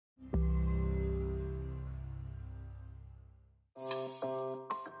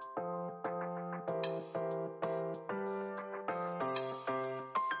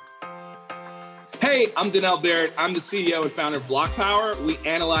Hey, I'm Danelle Barrett. I'm the CEO and founder of BlocPower. We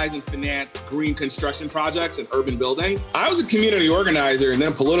analyze and finance green construction projects in urban buildings. I was a community organizer and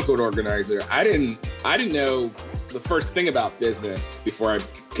then a political organizer. I didn't know the first thing about business before I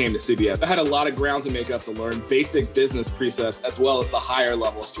came to CBS. I had a lot of ground to make up to learn basic business precepts as well as the higher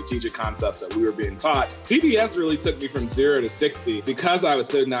level strategic concepts that we were being taught. CBS really took me from 0 to 60. Because I was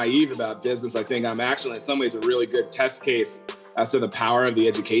so naive about business, I think I'm actually in some ways a really good test case as to the power of the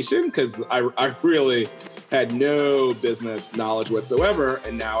education, because I really had no business knowledge whatsoever,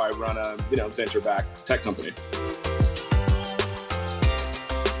 and now I run a venture-backed tech company.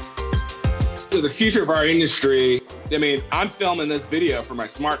 So the future of our industry, I'm filming this video from my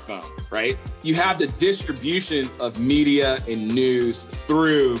smartphone, right? You have the distribution of media and news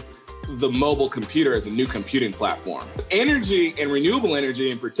through the mobile computer as a new computing platform. Energy and renewable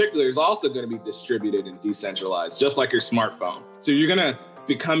energy in particular is also going to be distributed and decentralized, just like your smartphone. So you're going to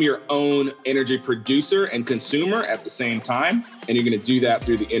become your own energy producer and consumer at the same time, and you're going to do that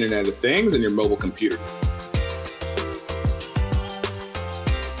through the Internet of Things and your mobile computer.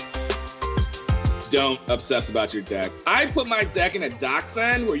 Don't obsess about your deck. I put my deck in a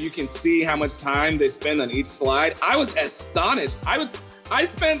DocSend where you can see how much time they spend on each slide. I was astonished. I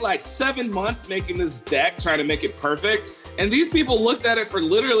spent like 7 months making this deck, trying to make it perfect. And these people looked at it for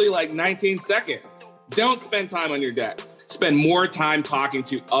literally like 19 seconds. Don't spend time on your deck. Spend more time talking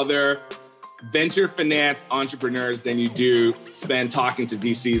to other venture finance entrepreneurs than you do spend talking to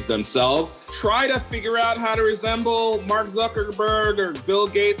VCs themselves. Try to figure out how to resemble Mark Zuckerberg or Bill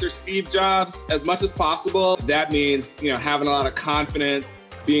Gates or Steve Jobs as much as possible. That means, having a lot of confidence,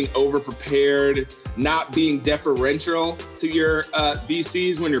 being over-prepared, not being deferential to your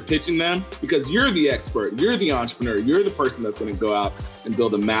VCs when you're pitching them, because you're the expert, you're the entrepreneur, you're the person that's going to go out and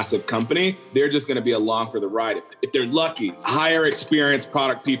build a massive company. They're just going to be along for the ride. If they're lucky, hire experienced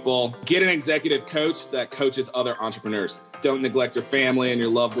product people, get an executive coach that coaches other entrepreneurs. Don't neglect your family and your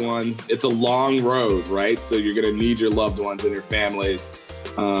loved ones. It's a long road, right? So you're going to need your loved ones and your families,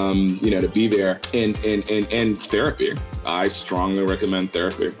 to be there. And therapy. I strongly recommend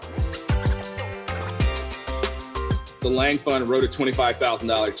therapy. The Lang Fund wrote a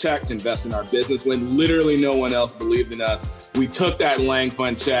 $25,000 check to invest in our business when literally no one else believed in us. We took that Lang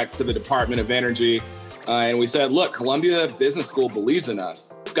Fund check to the Department of Energy and we said, look, Columbia Business School believes in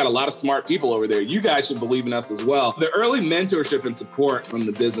us. It's got a lot of smart people over there. You guys should believe in us as well. The early mentorship and support from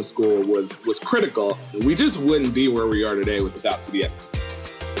the business school was critical. We just wouldn't be where we are today without CBS.